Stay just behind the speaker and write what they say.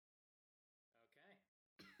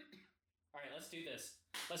Let's do this.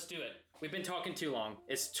 Let's do it. We've been talking too long.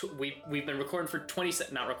 We've been recording for 20.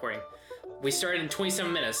 Not recording. We started in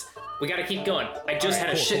 27 minutes. We gotta keep going. I just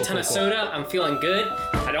had a shit ton of soda. I'm feeling good.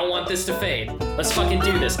 I don't want this to fade. Let's fucking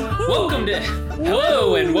do this. Welcome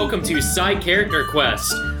to Side Character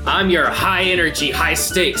Quest. I'm your high energy, high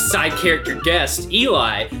stakes side character guest,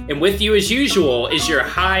 Eli, and with you as usual is your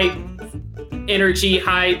high energy,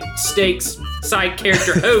 high stakes side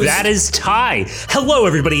character host. That is Ty. Hello,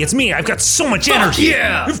 everybody. It's me. I've got so much energy.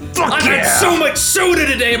 Yeah! Fuck I've had so much soda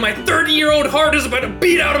today, and my 30-year-old heart is about to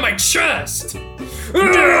beat out of my chest.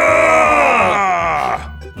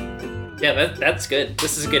 Yeah, that's good.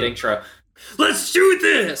 This is a good intro. Let's do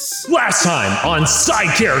this! Last time on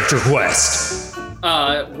Side Character Quest.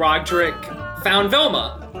 Roderick found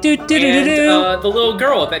Velma. And the little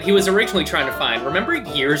girl that he was originally trying to find. Remember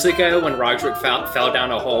years ago when Roderick fell down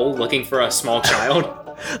a hole looking for a small child?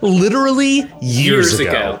 Literally years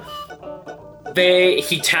ago.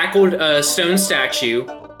 He tackled a stone statue.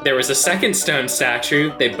 There was a second stone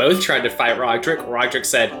statue. They both tried to fight Roderick. Roderick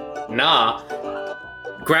said, nah.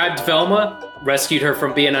 Grabbed Velma, rescued her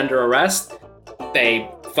from being under arrest. They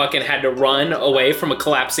fucking had to run away from a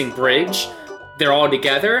collapsing bridge. They're all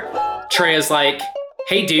together. Treya's like,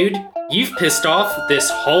 hey dude, you've pissed off this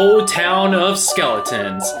whole town of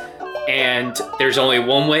skeletons. And there's only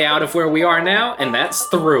one way out of where we are now, and that's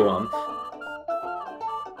through them.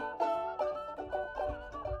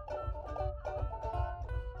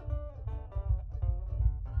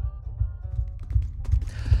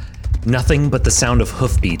 Nothing but the sound of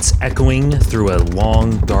hoofbeats echoing through a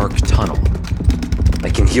long, dark tunnel. I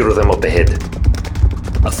can hear them up ahead.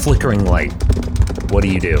 A flickering light. What do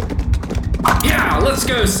you do? Yeah, let's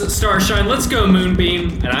go, Starshine. Let's go,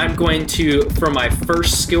 Moonbeam. And I'm going to, for my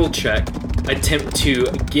first skill check, attempt to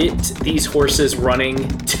get these horses running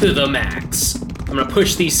to the max. I'm going to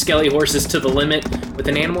push these skelly horses to the limit with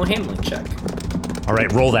an animal handling check. All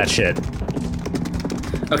right, roll that shit.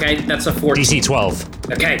 Okay, that's a 14. DC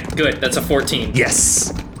 12. Okay, good. That's a 14.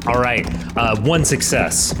 Yes. All right, one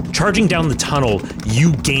success. Charging down the tunnel,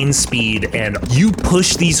 you gain speed and you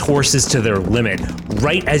push these horses to their limit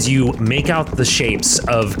right as you make out the shapes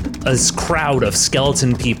of a crowd of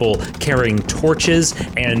skeleton people carrying torches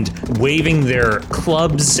and waving their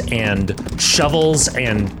clubs and shovels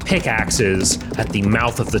and pickaxes at the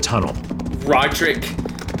mouth of the tunnel. Roderick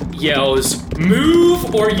yells,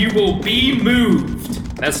 "Move or you will be moved."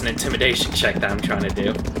 That's an intimidation check that I'm trying to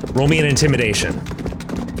do. Roll me an intimidation.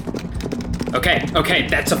 Okay,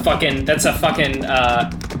 that's a fucking 20,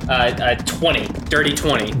 dirty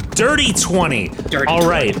 20. Dirty 20. All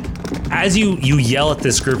right. As you yell at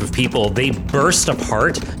this group of people, they burst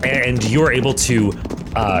apart and you're able to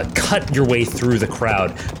cut your way through the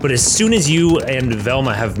crowd. But as soon as you and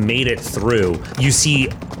Velma have made it through, you see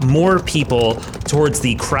more people towards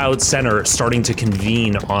the crowd center starting to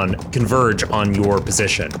converge on your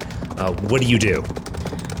position. What do you do?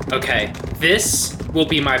 Okay, this will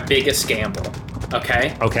be my biggest gamble,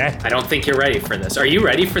 okay? Okay. I don't think you're ready for this. Are you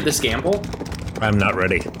ready for this gamble? I'm not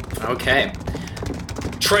ready. Okay.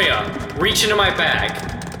 Treya, reach into my bag,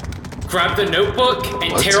 grab the notebook,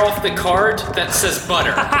 and tear off the card that says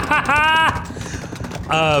butter.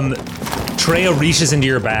 Treya reaches into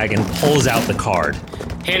your bag and pulls out the card.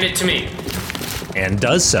 Hand it to me. And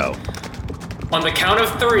does so. On the count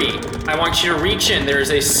of 3, I want you to reach in.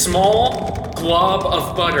 There's a small glob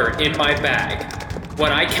of butter in my bag.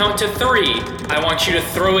 When I count to 3, I want you to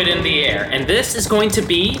throw it in the air. And this is going to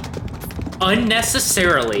be,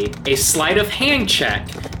 unnecessarily, a sleight of hand check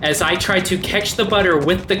as I try to catch the butter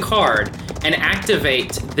with the card and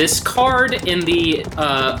activate this card in the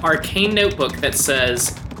arcane notebook that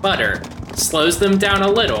says butter. Slows them down a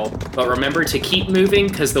little, but remember to keep moving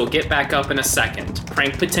because they'll get back up in a second.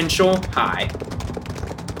 Prank potential, high.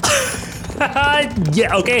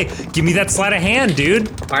 Yeah, okay. Give me that sleight of hand, dude.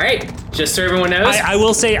 All right, just so everyone knows. I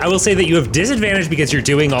will say that you have disadvantage because you're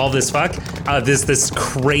doing all this this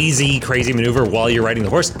crazy maneuver while you're riding the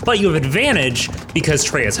horse, but you have advantage because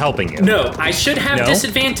Treya's helping you. No, I should have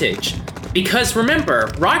disadvantage because remember,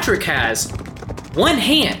 Roderick has one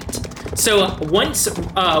hand. So once,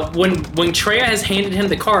 when Treya has handed him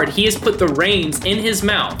the card, he has put the reins in his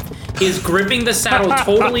mouth. He is gripping the saddle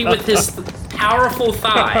totally with his powerful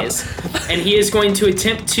thighs, and he is going to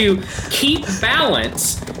attempt to keep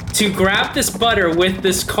balance to grab this butter with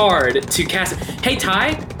this card to cast it. Hey,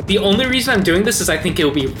 Ty, the only reason I'm doing this is I think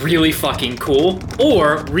it'll be really fucking cool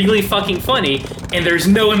or really fucking funny, and there's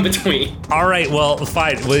no in between. All right, well,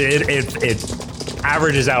 fine. It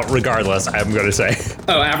averages out regardless, I'm going to say.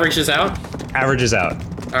 Oh, averages out? Averages out.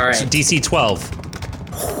 All right. So DC 12.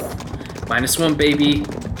 -1, baby.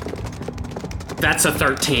 That's a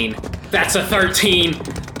 13. That's a 13.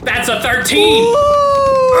 That's a 13.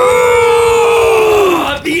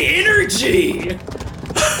 The energy.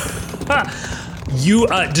 You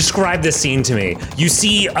describe this scene to me. You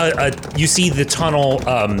see the tunnel.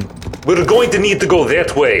 We're going to need to go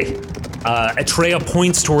that way. Atreya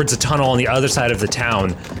points towards a tunnel on the other side of the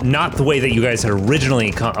town, not the way that you guys had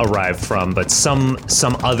originally arrived from, but some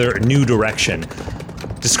other new direction.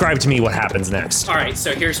 Describe to me what happens next. All right,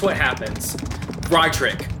 so here's what happens.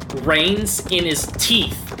 Roderick reins in his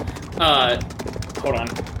teeth. Hold on.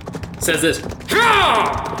 Says this.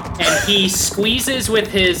 And he squeezes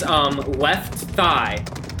with his left thigh,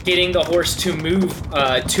 getting the horse to move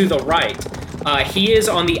to the right. He is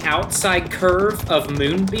on the outside curve of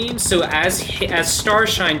Moonbeam, so as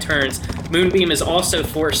Starshine turns, Moonbeam is also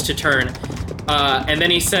forced to turn. And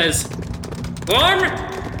then he says,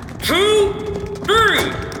 1, 2, 3!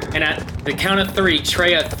 And at the count of 3,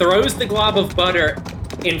 Treya throws the glob of butter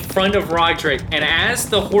in front of Roderick, and as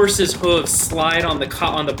the horse's hooves slide on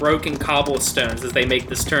the broken cobblestones as they make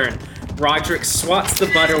this turn, Roderick swats the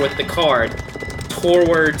butter with the card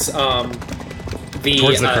towards the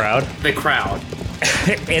crowd. The crowd.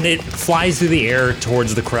 And it flies through the air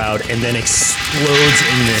towards the crowd and then explodes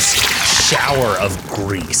in this shower of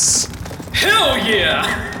grease. Hell yeah!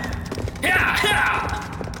 Yeah, yeah!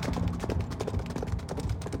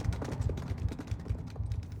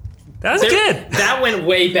 That was good. That went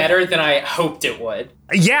way better than I hoped it would.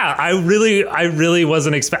 Yeah, I really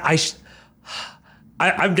wasn't expecting.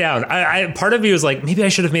 I'm down. I part of me was like, maybe I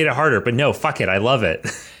should have made it harder, but no, fuck it. I love it.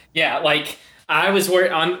 Yeah, like I was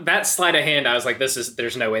worried on that sleight of hand. I was like,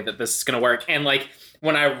 there's no way that this is gonna work. And like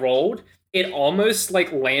when I rolled, it almost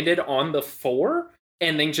like landed on the 4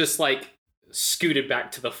 and then just like scooted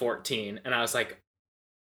back to the 14. And I was like,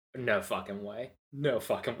 no fucking way. No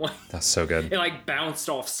fucking way. That's so good. It like bounced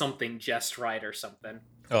off something just right or something.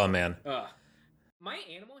 Oh man. My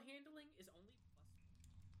animal handling is only.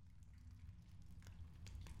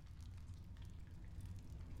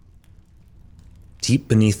 Deep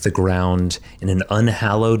beneath the ground, in an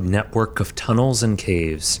unhallowed network of tunnels and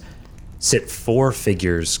caves, sit 4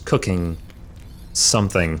 figures cooking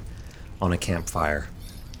something on a campfire.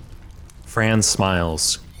 Fran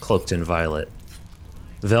smiles, cloaked in violet.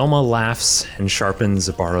 Velma laughs and sharpens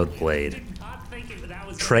a borrowed blade.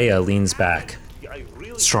 Treya leans back,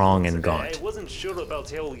 strong and gaunt.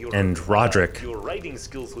 And Roderick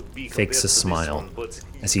fakes a smile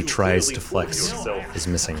as he tries to flex his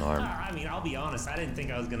missing arm. I mean, I'll be honest, I didn't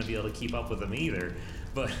think I was going to be able to keep up with him either.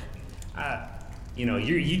 But,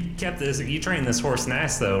 you kept this, you trained this horse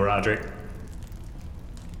nice though, Roderick.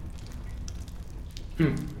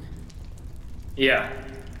 Yeah.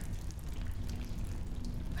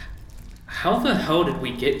 How the hell did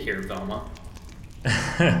we get here, Velma?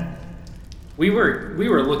 We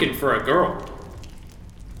were looking for a girl.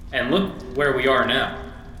 And look where we are now.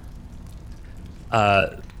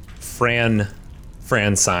 Fran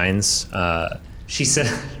signs. She said,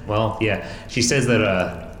 she says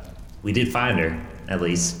that we did find her, at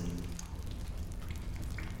least.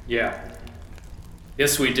 Yeah.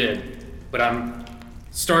 Yes, we did. But I'm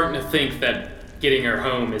starting to think that getting her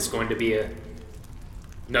home is going to be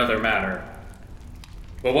another matter.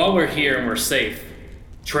 But while we're here and we're safe,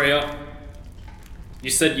 Treya,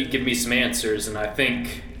 you said you'd give me some answers, and I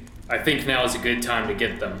think now is a good time to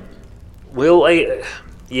get them. Well,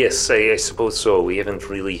 yes, I suppose so. We haven't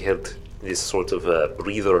really had this sort of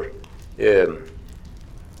breather.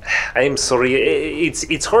 I'm sorry,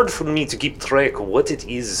 it's hard for me to keep track of what it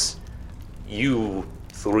is you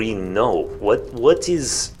 3 know. What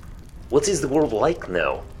is the world like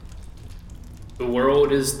now? The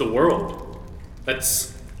world is the world.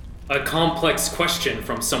 That's a complex question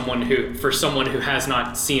for someone who has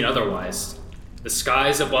not seen otherwise. The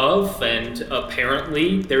skies above, and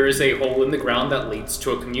apparently there is a hole in the ground that leads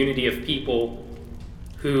to a community of people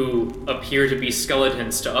who appear to be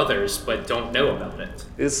skeletons to others, but don't know about it.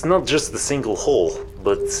 It's not just the single hole,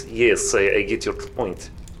 but yes, I get your point.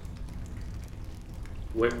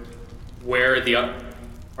 Where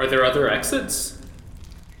are there other exits?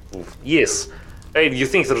 Yes. You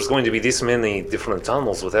think there's going to be this many different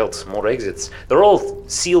tunnels without more exits? They're all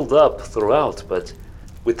sealed up throughout, but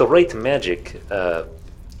with the right magic,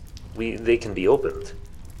 they can be opened.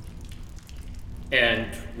 And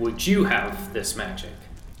would you have this magic?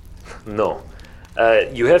 No.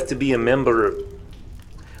 You have to be a member...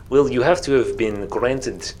 Well, you have to have been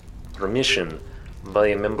granted permission by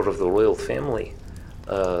a member of the royal family,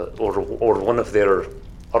 or one of their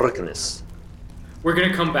arcanists. We're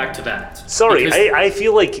gonna come back to that. Sorry, I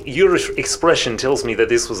feel like your expression tells me that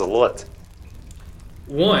this was a lot.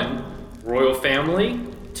 One, Royal family.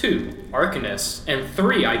 2, Arcanist. And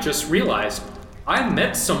 3, I just realized I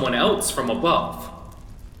met someone else from above.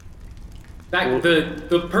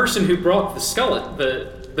 The person who brought the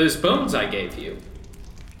skeleton, those bones I gave you.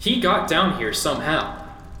 He got down here somehow.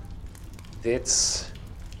 That's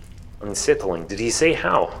unsettling. Did he say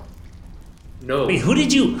how? No. Wait, who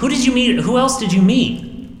did you meet? Who else did you meet?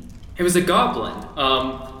 It was a goblin.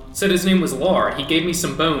 Said his name was Lar. He gave me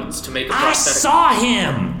some bones to make a I prosthetic. saw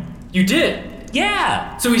him! You did?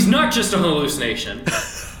 Yeah! So he's not just a hallucination.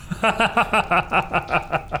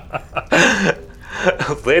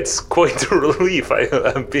 That's quite a relief.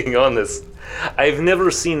 I'm being honest. I've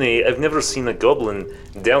never seen a goblin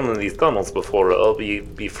down in these tunnels before. I'll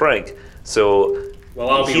be frank. So, Well,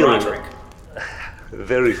 I'll be Roderick.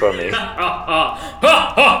 Very funny.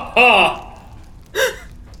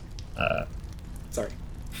 Sorry.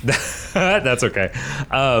 That's okay.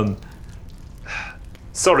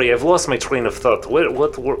 Sorry, I've lost my train of thought. Where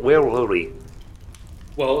were we?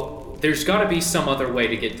 Well, there's got to be some other way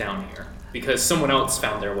to get down here because someone else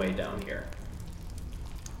found their way down here.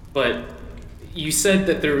 But you said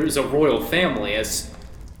that there was a royal family.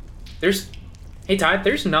 Hey Ty,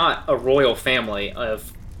 there's not a royal family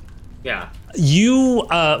of. Yeah. You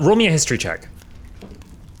roll me a history check.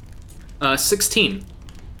 16.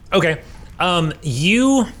 Okay.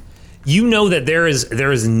 You know that there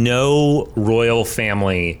is no royal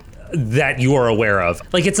family that you are aware of.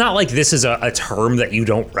 Like, it's not like this is a term that you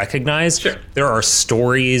don't recognize. Sure. There are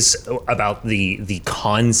stories about the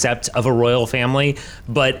concept of a royal family,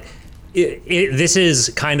 but this is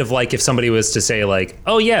kind of like if somebody was to say, like,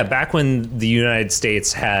 oh yeah, back when the United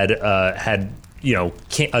States had a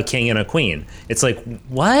king and a queen. It's like,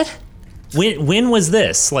 what? When was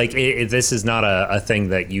this? Like, this is not a thing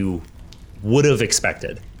that you would have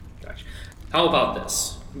expected. Gotcha. How about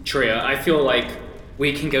this, Tria? I feel like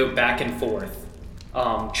we can go back and forth,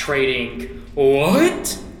 trading.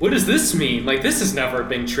 What? What does this mean? Like, this has never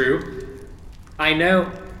been true. I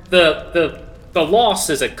know the loss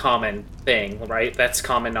is a common thing, right? That's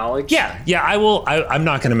common knowledge. Yeah. I'm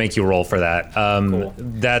not going to make you roll for that. Cool.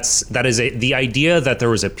 That is the idea that there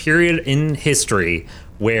was a period in history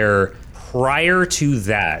where prior to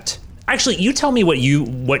that. Actually, you tell me what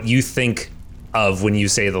you think of when you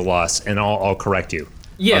say the loss, and I'll correct you.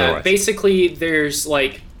 Yeah, otherwise. basically, there's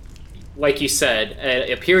like you said,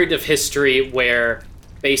 a period of history where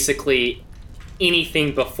basically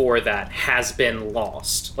anything before that has been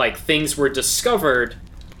lost. Like, things were discovered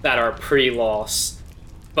that are pre-loss,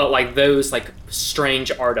 but like those like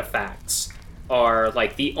strange artifacts are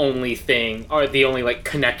like the only thing, or the only like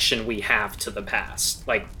connection we have to the past.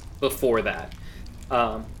 Like before that.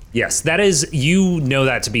 Yes, that is, you know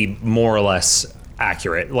that to be more or less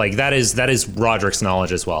accurate. Like, that is Roderick's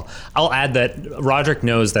knowledge as well. I'll add that Roderick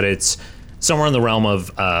knows that it's somewhere in the realm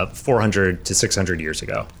of 400 to 600 years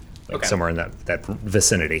ago. Like, okay. Somewhere in that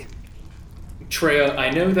vicinity. Treya, I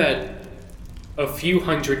know that a few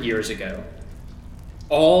hundred years ago,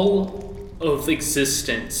 all of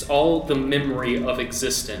existence, all the memory of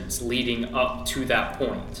existence leading up to that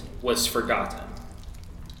point was forgotten.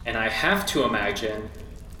 And I have to imagine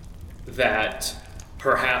that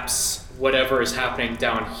perhaps whatever is happening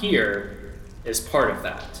down here is part of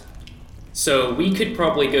that. So we could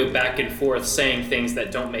probably go back and forth saying things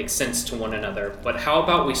that don't make sense to one another, but how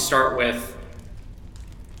about we start with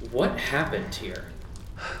what happened here?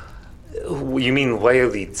 You mean why are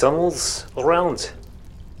the tunnels around?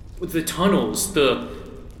 The tunnels, the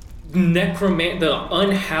the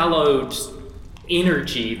unhallowed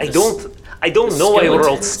energy. I don't know why we're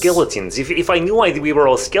all skeletons. If I knew why we were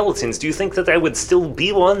all skeletons, do you think that I would still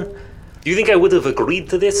be one? Do you think I would have agreed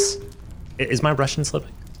to this? Is my Russian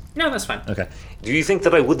slipping? No, that's fine. Okay. Do you think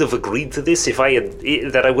that I would have agreed to this if I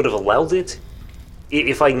would have allowed it?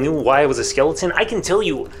 If I knew why I was a skeleton? I can tell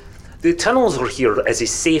you, the tunnels are here as a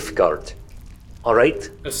safeguard. All right?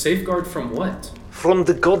 A safeguard from what? From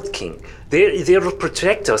the God King. They're to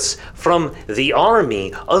protect us from the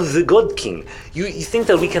army of the God King. You think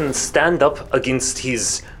that we can stand up against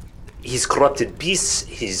his corrupted beasts,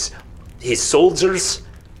 his soldiers?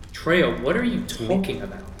 Treya, what are you talking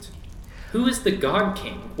about? Who is the God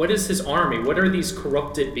King? What is his army? What are these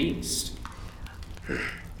corrupted beasts?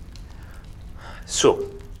 So,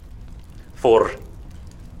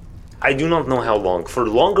 I do not know how long, for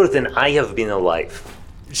longer than I have been alive.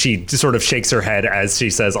 She sort of shakes her head as she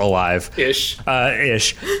says alive. Ish.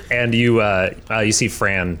 Ish. And you see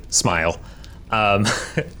Fran smile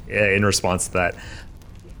in response to that.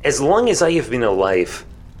 As long as I have been alive,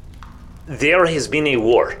 there has been a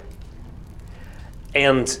war.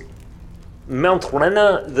 And Mount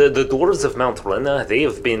Rena, the doors of Mount Rena, they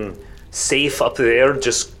have been safe up there,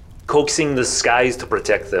 just coaxing the skies to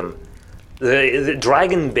protect them. The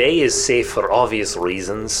Dragon Bay is safe for obvious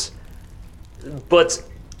reasons, but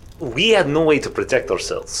we had no way to protect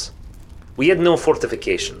ourselves. We had no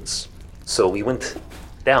fortifications, so we went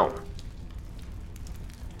down.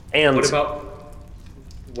 And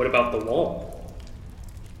what about the wall?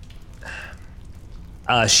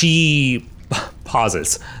 She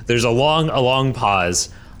pauses. There's a long pause.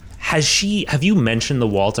 Have you mentioned the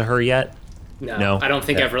wall to her yet? No. I don't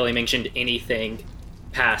think I've really mentioned anything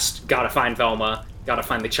past gotta find Velma, gotta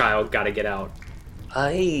find the child, gotta get out.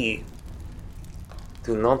 I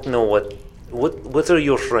do not know what are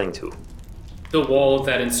you referring to? The wall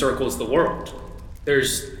that encircles the world.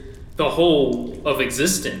 There's the whole of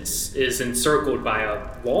existence is encircled by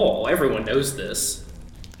a wall. Everyone knows this.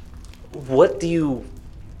 What do you...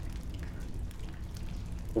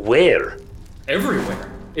 Where?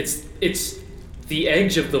 Everywhere. It's the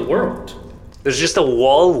edge of the world. There's just a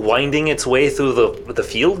wall winding its way through the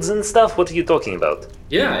fields and stuff? What are you talking about?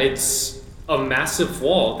 Yeah, it's a massive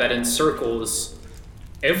wall that encircles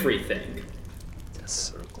everything. A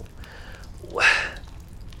circle.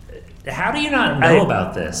 How do you not know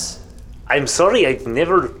about this? I'm sorry, I've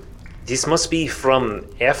never... This must be from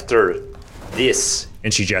after this.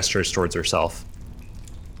 And she gestures towards herself.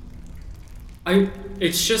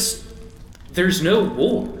 It's just... There's no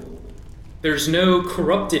war. There's no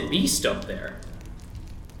corrupted beast up there.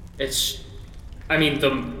 I mean, the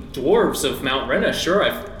dwarves of Mount Rena, sure,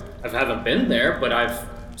 I haven't been there, but I've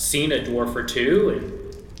seen a dwarf or two, and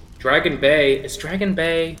Dragon Bay, is Dragon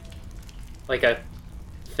Bay like a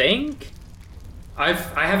thing? I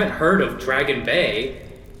haven't heard of Dragon Bay,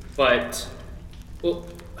 but well,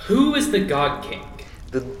 who is the God King?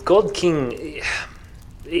 The God King,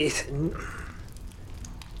 it's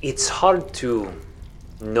hard to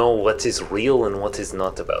know what is real and what is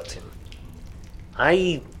not about him.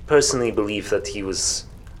 I personally believe that he was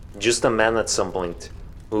just a man at some point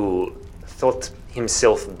who thought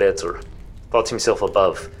himself better, thought himself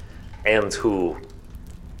above, and who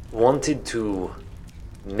wanted to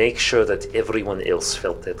make sure that everyone else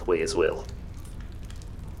felt that way as well.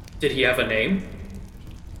 Did he have a name?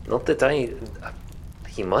 Not that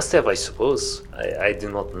he must have, I suppose. I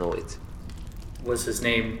do not know it. Was his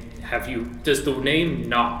name... Does the name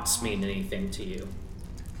Nox mean anything to you?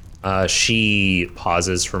 She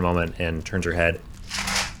pauses for a moment and turns her head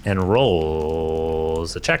and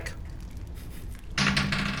rolls a check.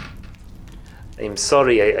 I'm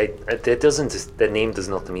sorry, that name does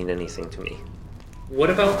not mean anything to me. What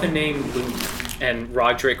about the name Lumen? And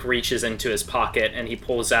Roderick reaches into his pocket and he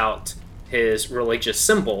pulls out his religious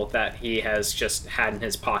symbol that he has just had in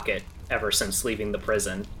his pocket ever since leaving the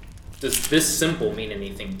prison. Does this symbol mean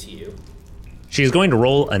anything to you? She's going to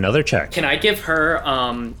roll another check. Can I give her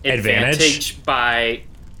advantage by...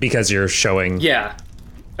 Because you're showing... Yeah.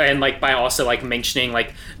 And by also mentioning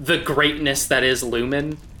the greatness that is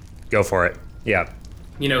Lumen. Go for it. Yeah.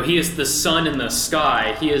 He is the sun in the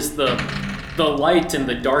sky. He is the light in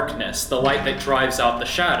the darkness. The light that drives out the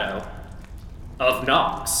shadow of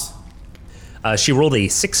Nox. She rolled a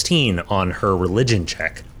 16 on her religion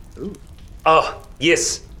check. Ooh. Oh,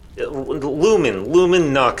 yes.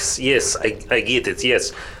 Lumen Nox, yes, I get it,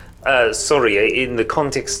 yes. Sorry, in the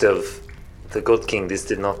context of the God King, this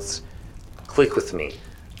did not click with me.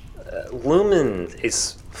 Lumen,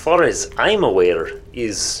 as far as I'm aware,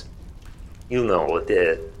 is,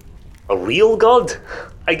 a real god?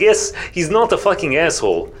 I guess he's not a fucking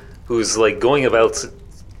asshole who's, going about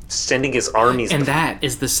sending his armies... And that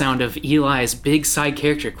is the sound of Eli's big side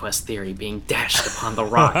character quest theory being dashed upon the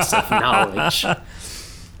rocks of knowledge.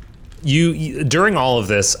 You during all of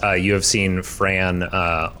this, you have seen Fran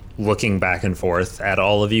looking back and forth at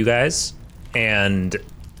all of you guys, and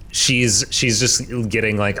she's just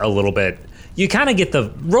getting a little bit. You kind of get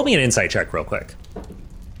the roll me an insight check real quick.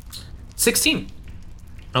 16.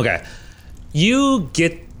 Okay, you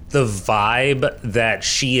get the vibe that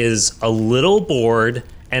she is a little bored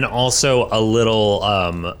and also a little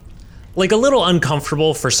a little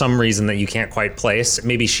uncomfortable for some reason that you can't quite place.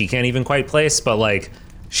 Maybe she can't even quite place, but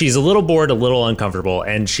she's a little bored, a little uncomfortable,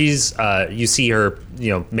 and she's, you see her,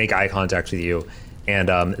 make eye contact with you, and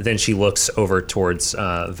then she looks over towards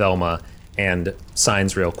Velma and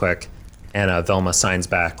signs real quick, and Velma signs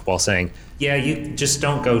back while saying, "Yeah, you just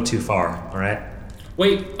don't go too far, all right?"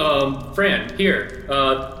 Wait, Fran, here,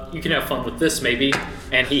 you can have fun with this, maybe.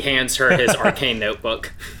 And he hands her his arcane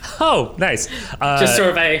notebook. Oh, nice. Just sort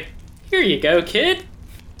of here you go, kid.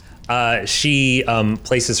 She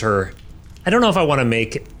places her... I don't know if I want to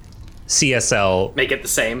make CSL... Make it the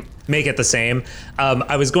same. make it the same.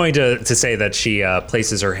 I was going to say that she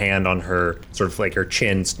places her hand on her, sort of like her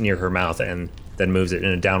chin near her mouth, and then moves it in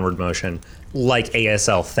a downward motion, like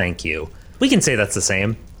ASL thank you. We can say that's the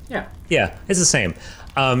same. Yeah. Yeah, it's the same.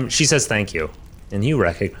 She says thank you, and you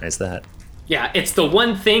recognize that. Yeah, it's the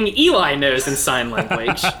one thing Eli knows in sign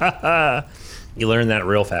language. You learn that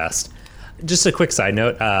real fast. Just a quick side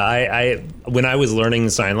note: I when I was learning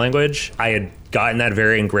sign language, I had gotten that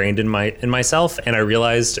very ingrained in myself, and I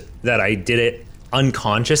realized that I did it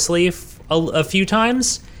unconsciously a few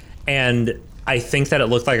times, and I think that it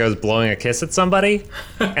looked like I was blowing a kiss at somebody,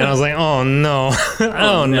 and I was like, "Oh no,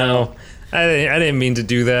 oh no, I didn't mean to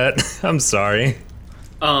do that. I'm sorry."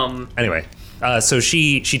 Anyway, so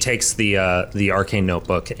she takes the arcane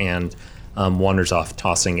notebook and wanders off,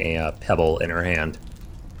 tossing a pebble in her hand.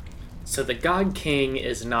 So the God King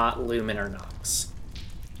is not Lumen or Nox.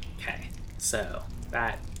 Okay, so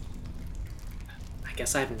that... I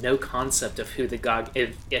guess I have no concept of who the God...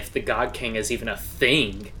 If the God King is even a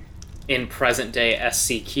thing in present-day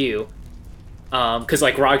SCQ. Because,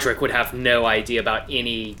 like, Roderick would have no idea about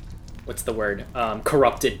any... What's the word?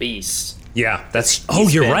 Corrupted beast. Yeah, that's... Oh,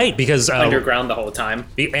 you're right, because... underground the whole time.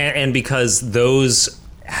 And because those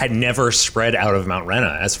had never spread out of Mount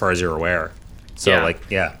Rena, as far as you're aware. So, Yeah. like,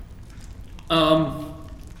 yeah.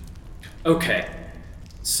 Okay.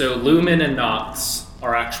 So Lumen and Nox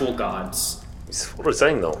are actual gods. As far as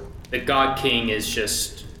I know. The God King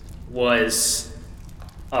was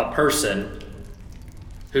a person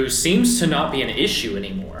who seems to not be an issue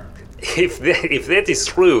anymore. If that is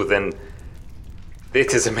true, then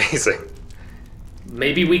that is amazing.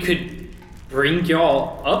 Maybe we could bring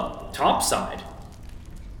y'all up topside.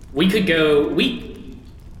 We could go...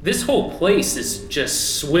 This whole place is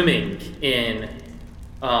just swimming in,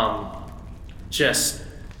 just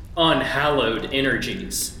unhallowed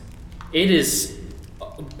energies. It is...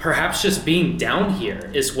 Perhaps just being down here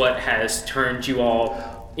is what has turned you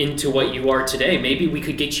all into what you are today. Maybe we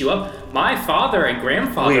could get you up. My father and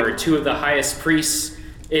grandfather are two of the highest priests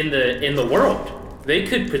in the world. They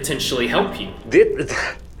could potentially help you.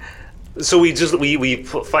 So we just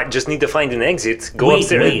need to find an exit. Go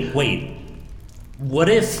upstairs. Wait. What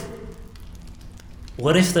if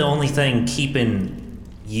the only thing keeping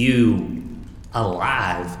you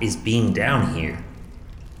alive is being down here?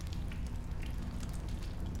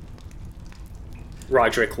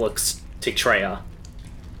 Roderick looks to Treya.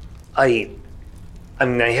 I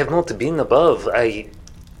mean, I have not been above. I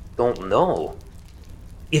don't know.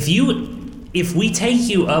 If we take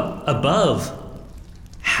you up above,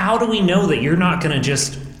 how do we know that you're not gonna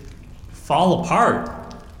just fall apart?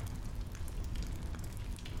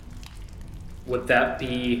 Would that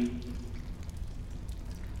be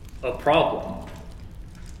a problem?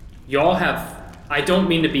 Y'all have... I don't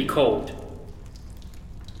mean to be cold.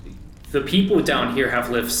 The people down here have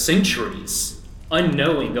lived centuries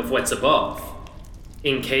unknowing of what's above,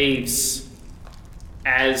 in caves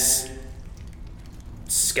as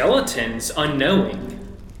skeletons unknowing.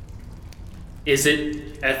 Is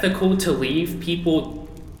it ethical to leave people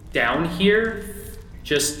down here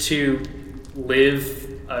just to live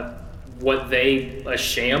a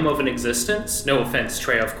sham of an existence? No offense,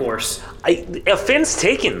 Trey, of course. Offense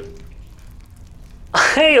taken.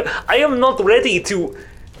 I am not ready to...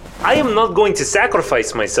 I am not going to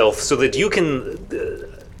sacrifice myself so that you can...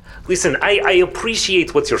 listen, I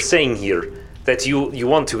appreciate what you're saying here, that you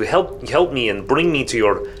want to help me and bring me to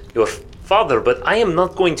your father, but I am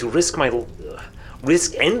not going to risk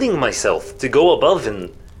ending myself to go above,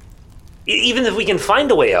 and even if we can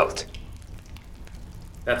find a way out.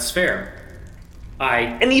 That's fair.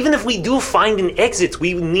 And even if we do find an exit,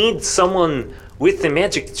 we need someone with the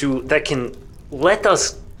magic that can let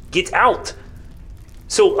us get out.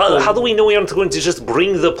 So how do we know we aren't going to just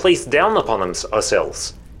bring the place down upon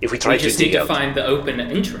ourselves if we try to dig out? We just need to find the open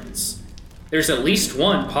entrance. There's at least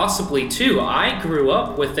one, possibly two. I grew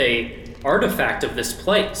up with a artifact of this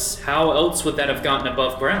place. How else would that have gotten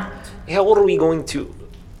above ground? How are we going to...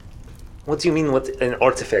 What do you mean with an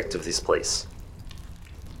artifact of this place?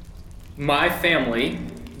 My family,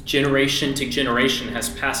 generation to generation, has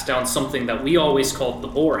passed down something that we always called the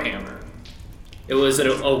Warhammer. It was a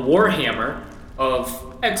warhammer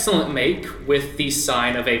of excellent make with the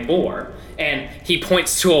sign of a boar. And he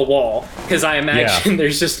points to a wall, because I imagine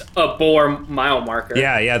there's just a boar mile marker.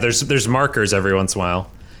 Yeah, there's markers every once in a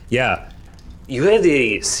while. Yeah. You had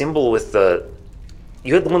a symbol with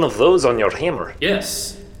you had one of those on your hammer.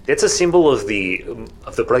 Yes. That's a symbol of the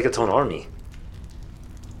Bregaton army.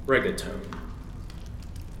 Bregaton.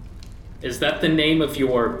 Is that the name of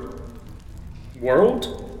your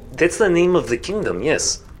world? That's the name of the kingdom,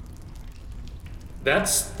 yes.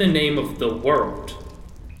 That's the name of the world.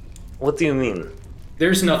 What do you mean?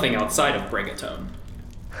 There's nothing outside of Bregatone.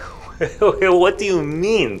 What do you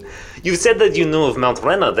mean? You said that you knew of Mount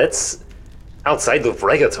Rena. That's outside of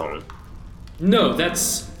Bregatone. No,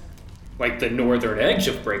 that's like the northern edge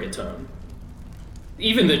of Bregatone.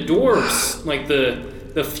 Even the dwarves, like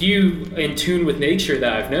the few in tune with nature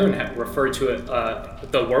that I've known, have referred to it,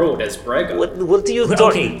 the world as Brega. What do you...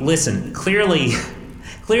 Okay, listen.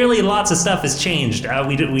 Clearly lots of stuff has changed.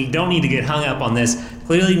 We don't need to get hung up on this.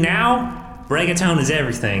 Clearly now, Bregatone is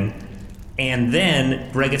everything. And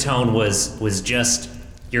then Bregatone was just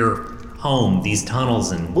your home, these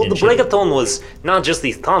tunnels and... Well, the Bregatone was not just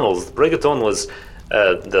these tunnels. The Bregatone was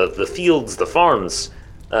the fields, the farms,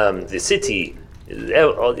 the city.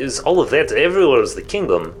 It was all of that. Everywhere was the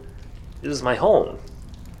kingdom. It was my home.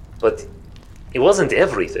 But it wasn't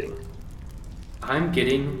everything. I'm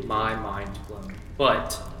getting my mind blown.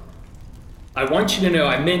 But I want you to know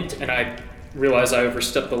I meant, and I realize I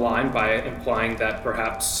overstepped the line by implying that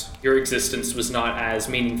perhaps your existence was not as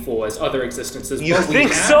meaningful as other existences. You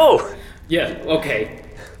think so? Yeah, okay.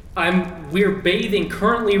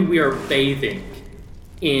 Currently we are bathing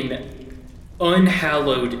in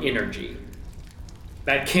unhallowed energy.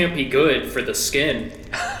 That can't be good for the skin.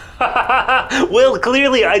 Well,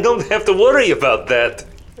 clearly I don't have to worry about that.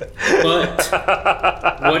 But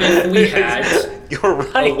what if we had You're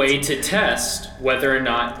right. a way to test whether or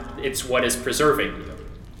not it's what is preserving you?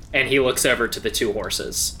 And he looks over to the two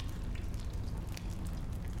horses.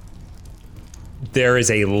 There is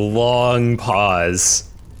a long pause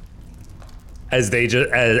as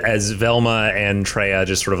as Velma and Treya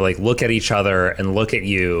just sort of like look at each other and look at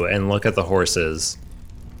you and look at the horses.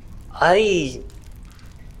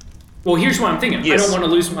 Well, here's what I'm thinking. Yes. I don't want to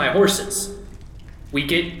lose my horses. We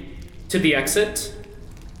get to the exit.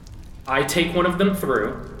 I take one of them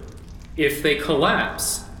through. If they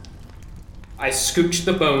collapse, I scooch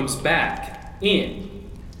the bones back in.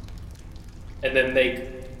 And then they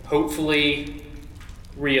hopefully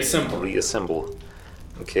reassemble.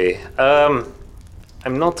 Okay.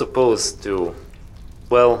 I'm not opposed to...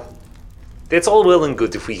 Well, that's all well and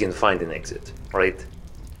good if we can find an exit, right?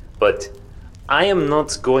 But I am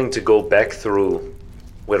not going to go back through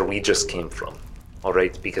where we just came from, all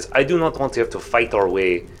right? Because I do not want to have to fight our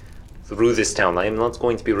way through this town. I am not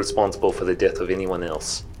going to be responsible for the death of anyone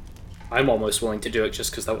else. I'm almost willing to do it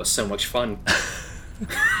just because that was so much fun.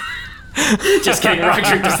 Just kidding,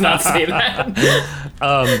 Roger does not say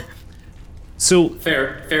that. So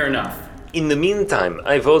Fair enough. In the meantime,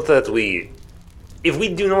 I vote that if we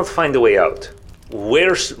do not find a way out,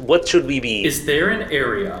 what should we be? Is there an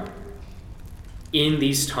area in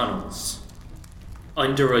these tunnels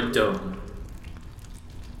under a dome?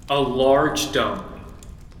 A large dome.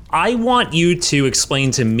 I want you to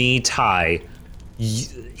explain to me, Ty,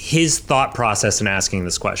 his thought process in asking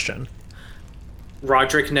this question.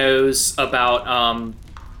 Roderick knows about,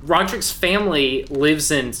 Roderick's family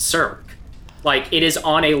lives in Cirque. Like, it is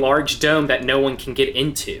on a large dome that no one can get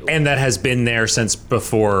into. And that has been there since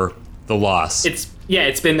before the loss.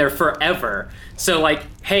 It's been there forever. So, like,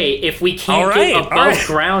 hey, if we can't get above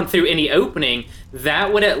ground through any opening,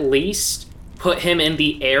 that would at least put him in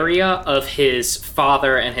the area of his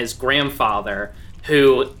father and his grandfather,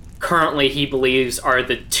 who currently he believes are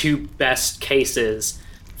the two best cases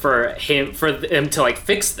for them to like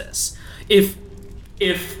fix this. If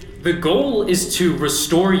the goal is to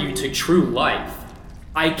restore you to true life,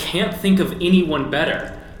 I can't think of anyone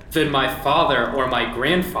better than my father or my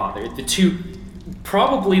grandfather, the two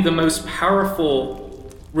probably the most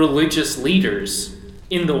powerful religious leaders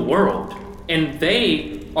in the world. And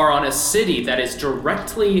they are on a city that is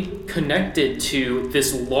directly connected to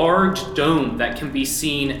this large dome that can be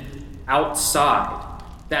seen outside,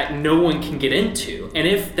 that no one can get into. And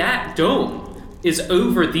if that dome is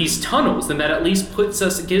over these tunnels, then that at least gives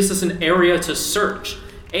us an area to search.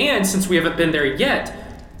 And since we haven't been there yet,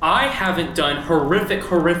 I haven't done horrific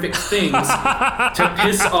things to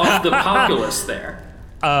piss off the populace there.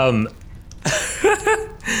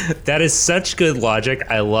 That is such good logic.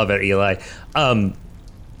 I love it, Eli.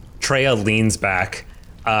 Treya leans back.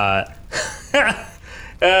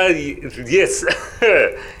 Yes.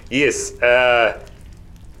 Yes.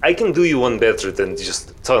 I can do you one better than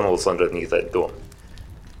just tunnels underneath that dome.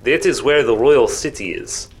 That is where the royal city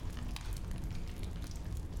is.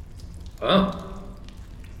 Oh.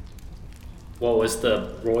 Well, was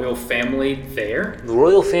the royal family there? The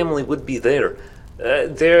royal family would be there.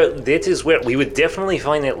 That is where we would definitely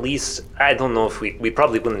find at least, I don't know if we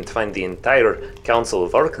probably wouldn't find the entire Council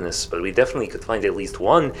of Arcanists, but we definitely could find at least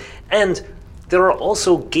one. And there are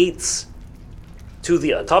also gates to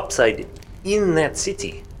the top side in that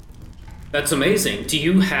city. That's amazing. Do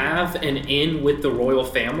you have an in with the royal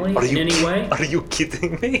family in any way? Are you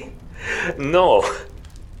kidding me? No.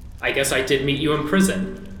 I guess I did meet you in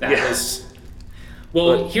prison. That Yeah. was...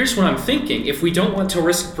 Well, here's what I'm thinking. If we don't want to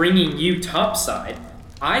risk bringing you topside,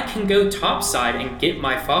 I can go topside and get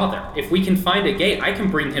my father. If we can find a gate, I can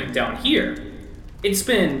bring him down here. It's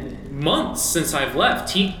been months since I've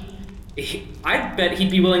left. I bet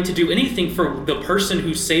he'd be willing to do anything for the person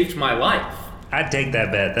who saved my life. I'd take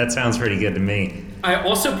that bet. That sounds pretty good to me. I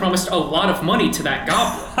also promised a lot of money to that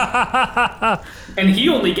goblin. And he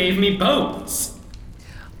only gave me bones.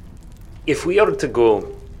 If we are to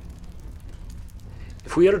go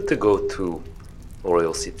to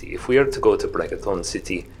Royal City, if we are to go to Bragaton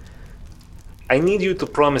City, I need you to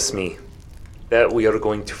promise me that we are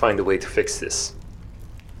going to find a way to fix this.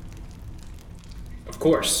 Of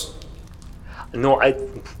course. No,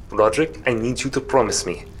 Roderick, I need you to promise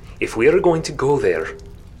me. If we are going to go there,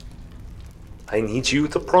 I need you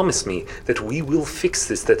to promise me that we will fix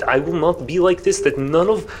this, that I will not be like this, that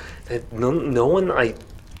no one I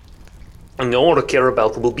know or care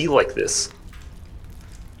about will be like this.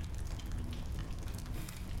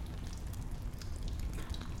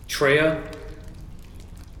 Treya,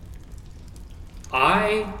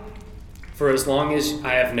 for as long as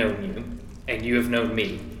I have known you, and you have known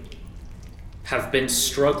me, have been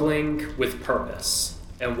struggling with purpose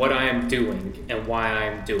and what I am doing and why I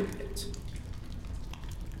am doing it.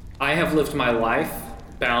 I have lived my life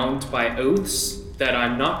bound by oaths that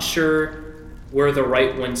I'm not sure were the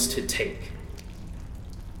right ones to take.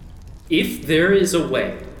 If there is a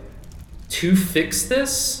way to fix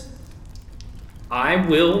this, I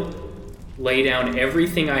will lay down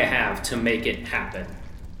everything I have to make it happen.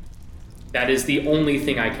 That is the only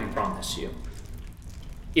thing I can promise you.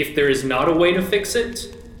 If there is not a way to fix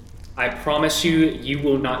it, I promise you, you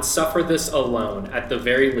will not suffer this alone, at the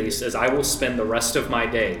very least, as I will spend the rest of my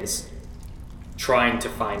days trying to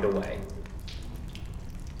find a way.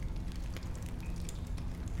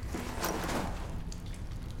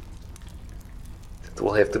 It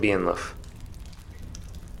will have to be enough.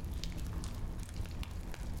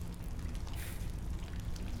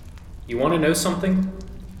 You want to know something?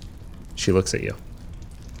 She looks at you.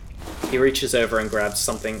 He reaches over and grabs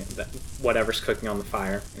something, whatever's cooking on the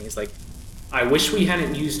fire, and he's like, I wish we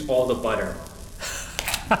hadn't used all the butter.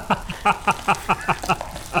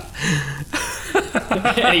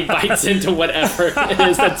 And he bites into whatever it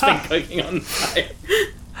is that's been cooking on the fire.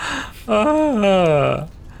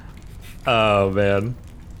 Oh, man.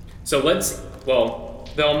 So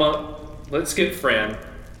Velma, let's get Fran.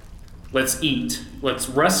 Let's eat. Let's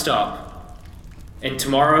rest up. And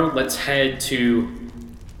tomorrow, let's head to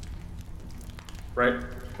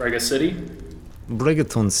Rega City?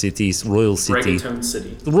 Bragaton City's Royal City. Bragaton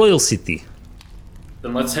City. The Royal City.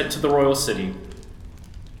 Then let's head to the Royal City.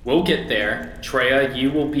 We'll get there. Treya,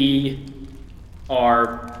 you will be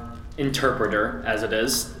our interpreter, as it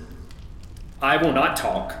is. I will not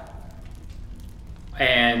talk.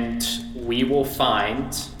 And we will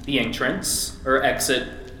find the entrance, or exit.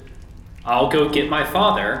 I'll go get my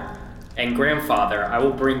father and grandfather. I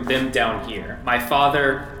will bring them down here. My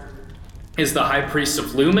father is the High Priest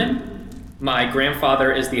of Lumen. My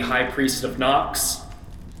grandfather is the High Priest of Nox.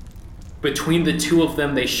 Between the two of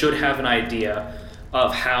them, they should have an idea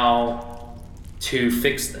of how to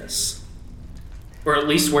fix this. Or at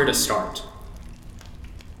least where to start.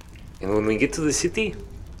 And when we get to the city,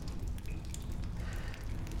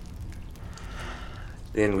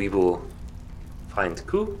 then we will find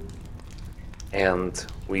Ku, and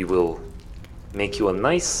we will make you a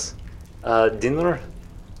nice dinner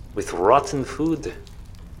with rotten food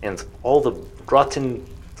and all the rotten,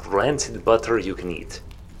 rancid butter you can eat.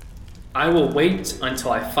 I will wait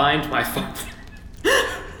until I find my father.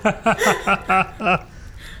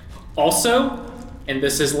 Also, and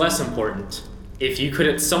this is less important, if you could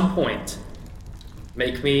at some point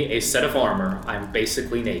make me a set of armor, I'm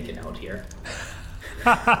basically naked out here.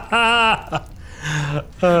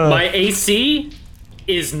 My AC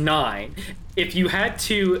is 9. If you had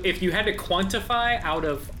to quantify out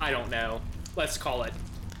of, I don't know, let's call it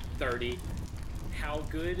 30, how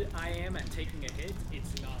good I am at taking a hit,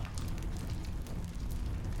 it's 9.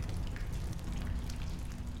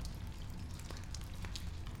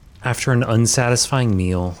 After an unsatisfying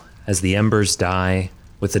meal, as the embers die,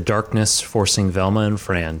 with the darkness forcing Velma and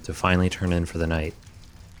Fran to finally turn in for the night,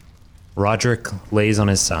 Roderick lays on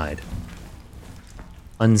his side,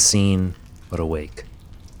 unseen but awake.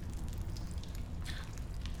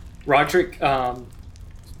 Roderick kind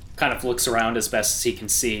of looks around as best as he can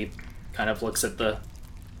see, kind of looks at the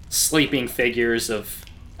sleeping figures of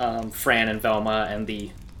Fran and Velma and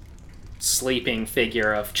the sleeping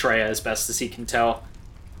figure of Treya as best as he can tell.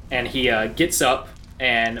 And he gets up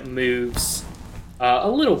and moves a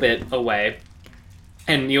little bit away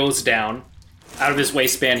and kneels down. Out of his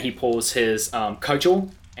waistband, he pulls his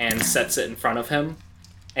cudgel and sets it in front of him.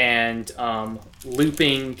 And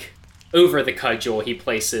looping over the cudgel, he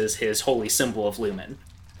places his holy symbol of Lumen.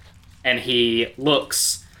 And he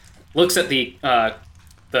looks at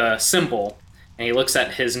the symbol, and he looks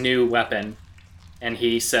at his new weapon, and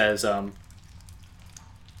he says,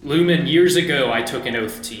 Lumen, years ago I took an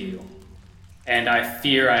oath to you, and I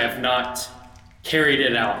fear I have not carried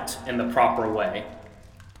it out in the proper way.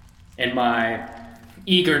 In my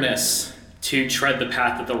eagerness to tread the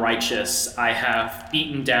path of the righteous, I have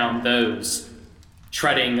beaten down those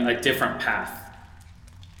treading a different path.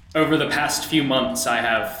 Over the past few months, I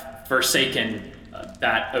have forsaken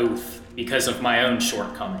that oath because of my own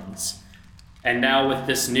shortcomings. And now with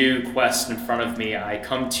this new quest in front of me, I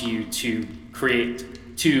come to you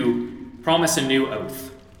to promise a new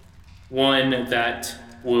oath. One that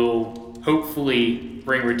will hopefully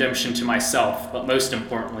bring redemption to myself, but most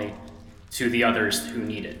importantly, to the others who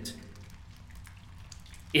need it.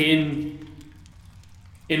 In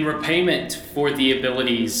repayment for the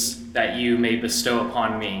abilities that you may bestow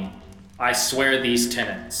upon me, I swear these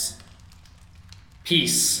tenets.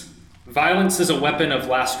 Peace. Violence is a weapon of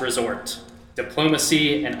last resort.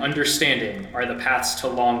 Diplomacy and understanding are the paths to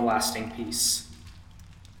long-lasting peace.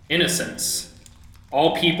 Innocence.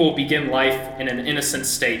 All people begin life in an innocent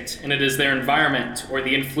state, and it is their environment or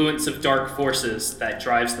the influence of dark forces that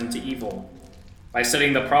drives them to evil. By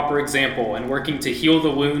setting the proper example and working to heal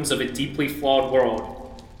the wounds of a deeply flawed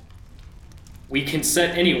world, we can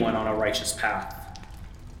set anyone on a righteous path.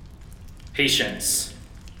 Patience.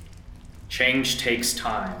 Change takes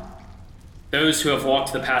time. Those who have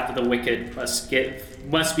walked the path of the wicked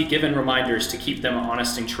must be given reminders to keep them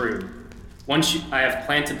honest and true. Once I have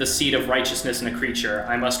planted the seed of righteousness in a creature,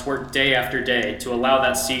 I must work day after day to allow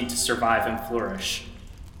that seed to survive and flourish.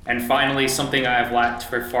 And finally, something I have lacked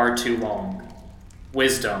for far too long.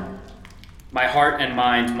 Wisdom. My heart and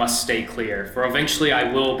mind must stay clear, for eventually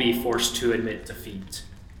I will be forced to admit defeat.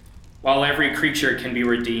 While every creature can be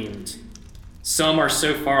redeemed, some are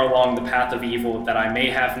so far along the path of evil that I may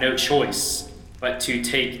have no choice but to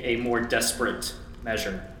take a more desperate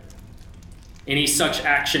measure. Any such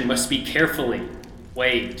action must be carefully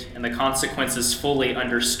weighed and the consequences fully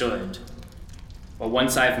understood. But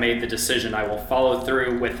once I've made the decision, I will follow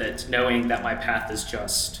through with it, knowing that my path is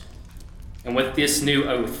just. And with this new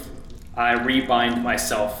oath, I rebind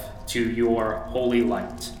myself to your holy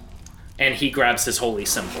light. And he grabs his holy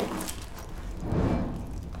symbol.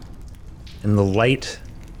 And the light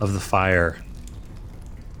of the fire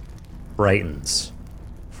brightens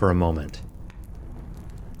for a moment.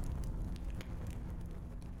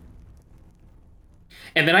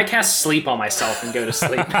 And then I cast sleep on myself and go to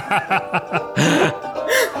sleep.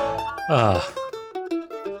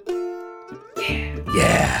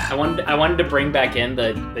 Yeah. I wanted to bring back in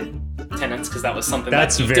the tenants because that was something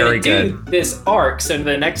that's that he very didn't good. do this arc. So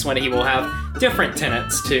the next one he will have different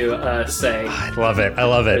tenants to say. I love it. I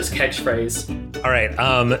love it. His catchphrase. All right.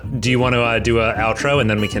 Do you want to do an outro and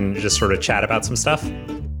then we can just sort of chat about some stuff?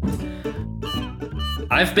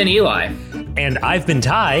 I've been Eli. And I've been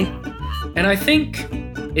Ty. And I think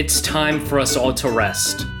it's time for us all to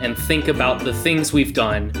rest and think about the things we've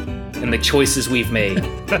done and the choices we've made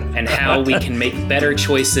and how we can make better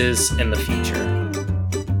choices in the future.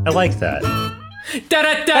 I like that. Da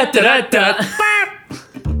da da da da da.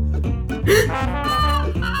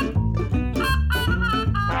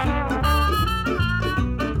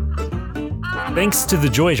 Thanks to the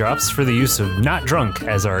Joy Drops for the use of Not Drunk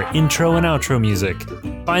as our intro and outro music.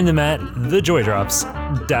 Find them at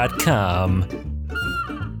thejoydrops.com.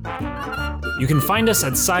 You can find us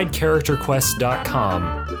at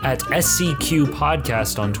sidecharacterquest.com, at SCQ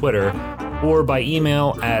Podcast on Twitter, or by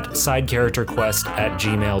email at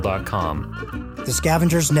sidecharacterquest@gmail.com. The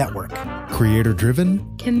Scavengers Network.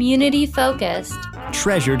 Creator-driven, community-focused,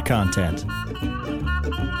 treasured content.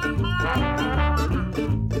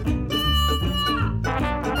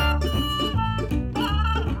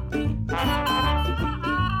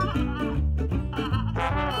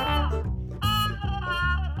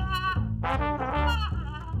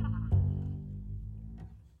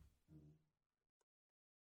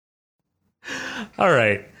 All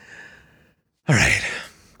right.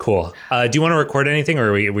 Cool. Do you want to record anything,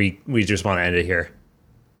 or we just want to end it here?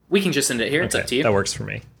 We can just end it here. It's up to you. That works for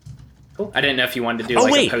me. Cool. I didn't know if you wanted to do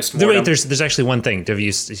a post-mortem. Wait, there's actually one thing. Are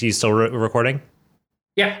you still recording?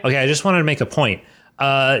 Yeah. Okay, I just wanted to make a point.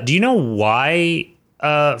 Do you know why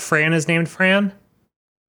Fran is named Fran?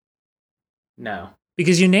 No.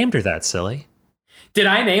 Because you named her that, silly. Did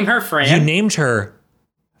I name her Fran? You named her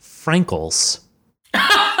Frankles.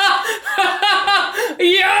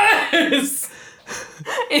 Yes!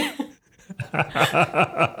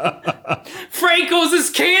 Frankles is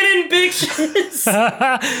canon,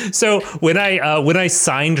 bitches! So when I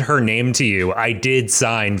signed her name to you, I did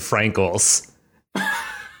sign Frankles.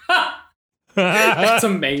 That's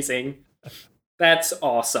amazing. That's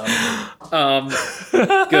awesome.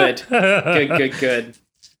 Good.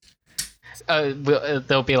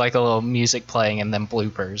 There'll be like a little music playing and then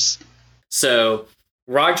bloopers. So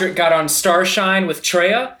Roderick got on Starshine with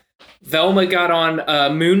Treya. Velma got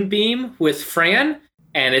on Moonbeam with Fran.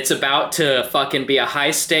 And it's about to fucking be a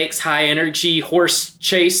high stakes, high energy horse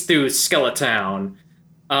chase through Skelletown.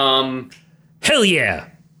 Hell yeah!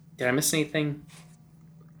 Did I miss anything?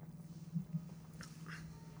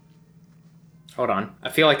 Hold on. I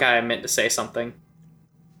feel like I meant to say something.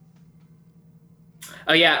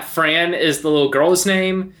 Oh yeah, Fran is the little girl's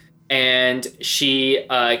name, and she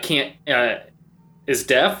is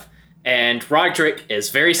deaf. And Roderick is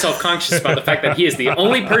very self-conscious about the fact that he is the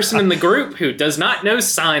only person in the group who does not know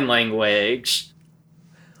sign language.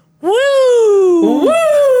 Woo!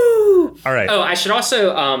 Woo! All right. Oh, I should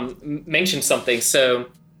also mention something. So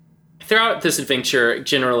throughout this adventure,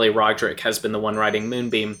 generally Roderick has been the one riding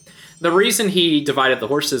Moonbeam. The reason he divided the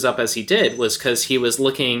horses up as he did was because he was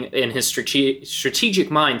looking in his strategic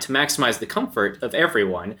mind to maximize the comfort of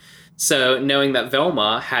everyone. So knowing that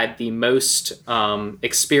Velma had the most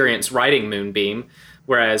experience riding Moonbeam,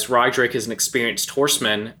 whereas Roderick is an experienced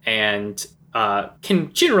horseman and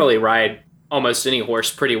can generally ride almost any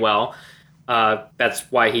horse pretty well.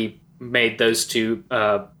 That's why he made those two,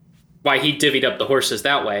 why he divvied up the horses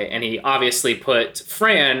that way. And he obviously put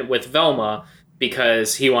Fran with Velma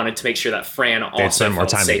because he wanted to make sure that Fran also felt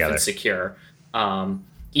safe together and secure.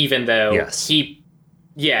 Even though he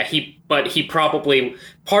probably,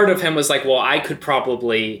 part of him was like, well, I could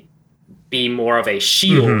probably be more of a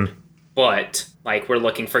shield, but like we're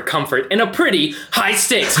looking for comfort in a pretty high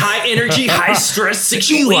stakes, high energy, high stress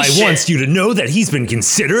situation. Eli wants you to know that he's been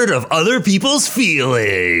considerate of other people's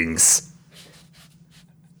feelings.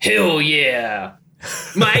 Hell yeah.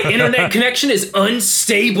 My internet connection is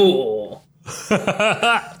unstable.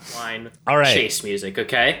 Line. All right. Chase music,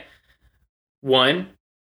 okay? 1,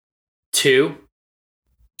 2,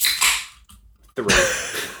 3.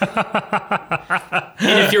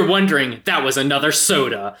 And if you're wondering, that was another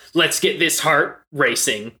soda. Let's get this heart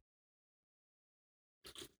racing.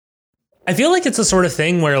 I feel like it's the sort of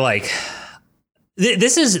thing where like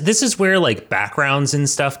this is where like backgrounds and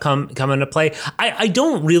stuff come into play. I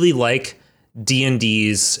don't really like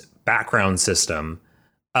D&D's background system.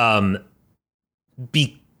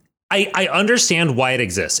 I understand why it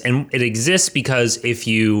exists, and it exists because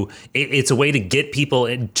it's a way to get people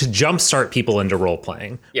to jumpstart people into role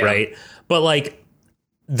playing, right? But like,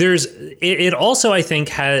 it also I think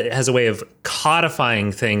has a way of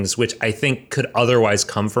codifying things which I think could otherwise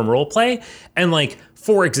come from role play. And like,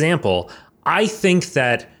 for example, I think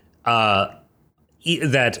that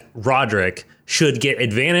that Roderick should get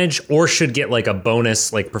advantage or should get like a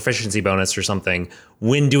bonus, like proficiency bonus or something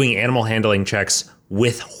when doing animal handling checks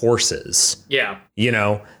with horses. Yeah. You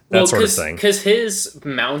know, that sort of thing. Because his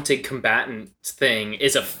mounted combatant thing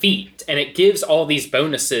is a feat, and it gives all these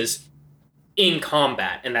bonuses in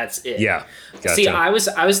combat, and that's it. Yeah. Gotcha. See, I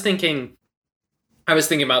was thinking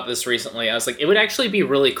about this recently. I was like, it would actually be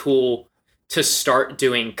really cool to start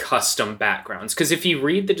doing custom backgrounds. Because if you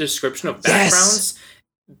read the description of backgrounds,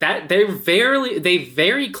 that they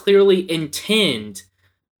very clearly intend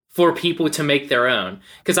for people to make their own.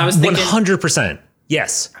 Because I was thinking 100%.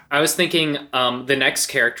 Yes. I was thinking the next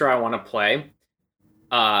character I want to play.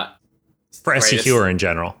 For SCQ or in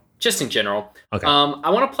general? Just in general. Okay. I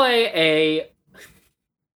want to play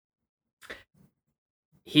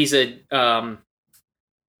he's a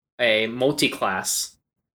multi-class.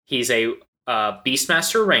 He's a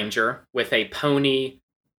Beastmaster Ranger with a pony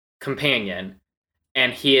companion.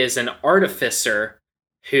 And he is an artificer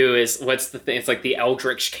who is, what's the thing? It's like the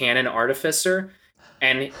Eldritch Cannon Artificer.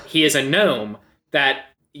 And he is a gnome that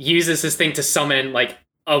uses his thing to summon like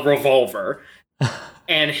a revolver.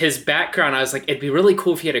 And his background, I was like, it'd be really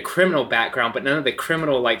cool if he had a criminal background, but none of the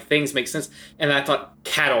criminal like things make sense. And I thought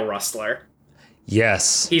cattle rustler.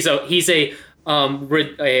 Yes. He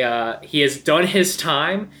has done his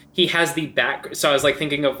time. He has the back. So I was like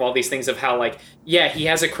thinking of all these things of how like, yeah, he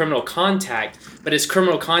has a criminal contact, but his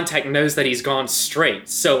criminal contact knows that he's gone straight.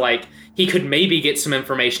 So like he could maybe get some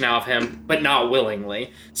information out of him, but not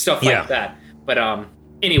willingly. Stuff like that. But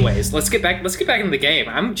Anyways, let's get back into the game.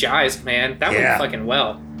 I'm jazzed, man. That went fucking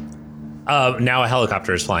well. Now a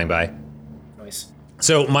helicopter is flying by. Nice.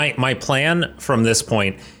 So my plan from this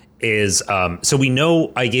point is, so we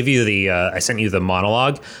know I gave you I sent you the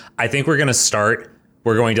monologue. I think we're going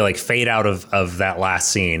to like fade out of that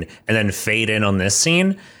last scene and then fade in on this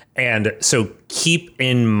scene. And so keep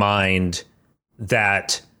in mind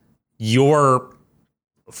that for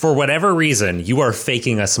whatever reason, you are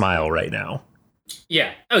faking a smile right now.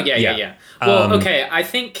 Yeah. Oh, yeah. Well, okay, I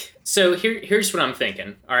think, so here's what I'm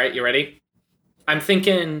thinking. All right, you ready? I'm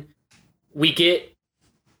thinking we get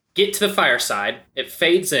to the fireside, it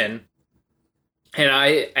fades in, and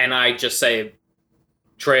I just say,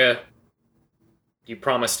 Treya, you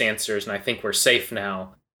promised answers, and I think we're safe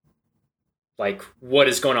now. Like, what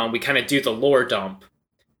is going on? We kind of do the lore dump.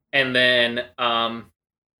 And then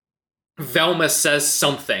Velma says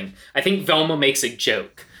something. I think Velma makes a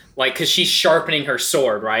joke. Like, because she's sharpening her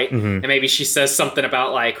sword, right? Mm-hmm. And maybe she says something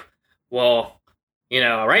about, like, well,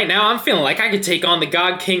 right now I'm feeling like I could take on the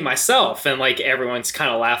God King myself. And, like, everyone's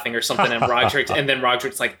kind of laughing or something. And then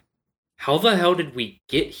Roderick's like, how the hell did we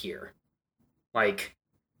get here? Like,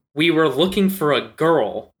 we were looking for a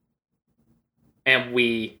girl. And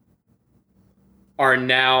we are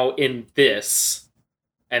now in this.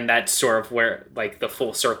 And that's sort of where, like, the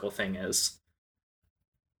full circle thing is.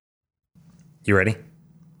 You ready?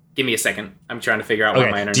 Give me a second. I'm trying to figure out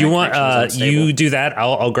why my internet. Do you want you do that?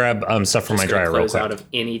 I'll grab stuff from my dryer real quick. Out of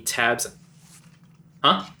any tabs.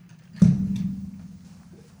 Huh?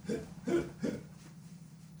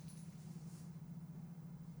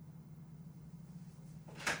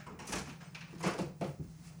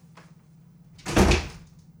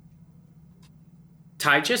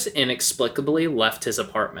 Ty just inexplicably left his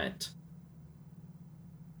apartment.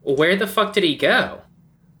 Where the fuck did he go?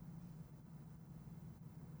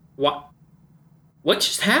 What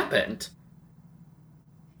just happened?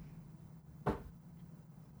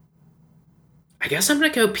 I guess I'm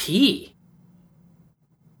gonna go pee.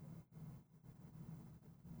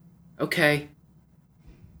 Okay.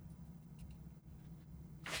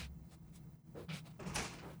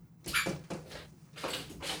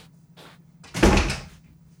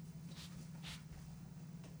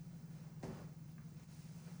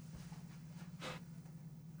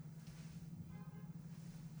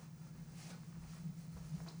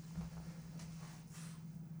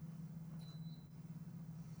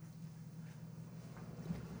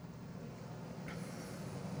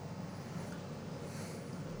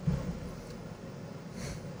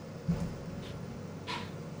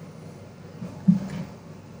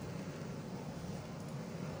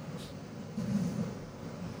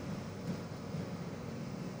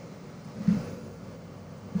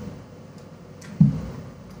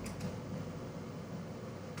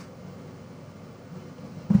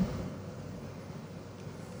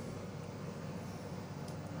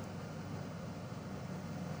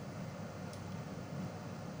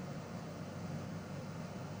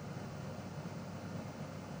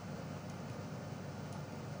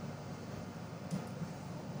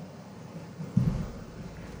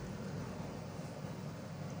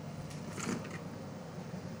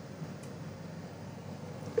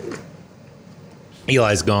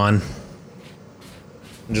 Eli's gone.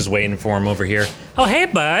 I'm just waiting for him over here. Oh, hey,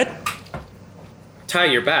 bud. Ty,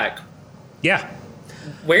 you're back. Yeah.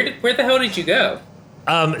 Where the hell did you go?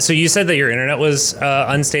 So you said that your internet was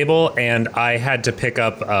unstable, and I had to pick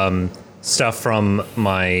up stuff from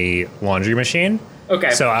my laundry machine.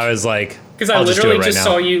 Okay. So I was like, because I literally just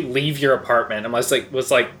saw you leave your apartment, and I was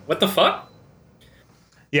like, what the fuck?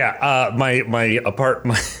 Yeah. My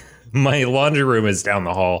laundry room is down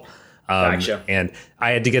the hall. Gotcha. And I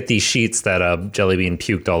had to get these sheets that Jellybean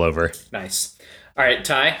puked all over. Nice. All right,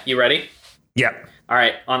 Ty, you ready? Yep. All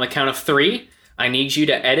right, on the count of 3, I need you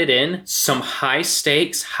to edit in some high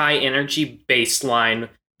stakes, high energy baseline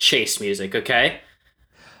chase music, okay?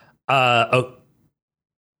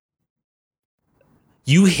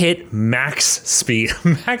 You hit max speed.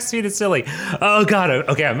 Max speed is silly. Oh god.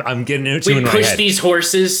 Okay, I'm getting into it in my head. We push these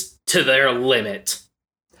horses to their limit.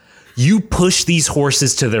 You push these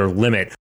horses to their limit.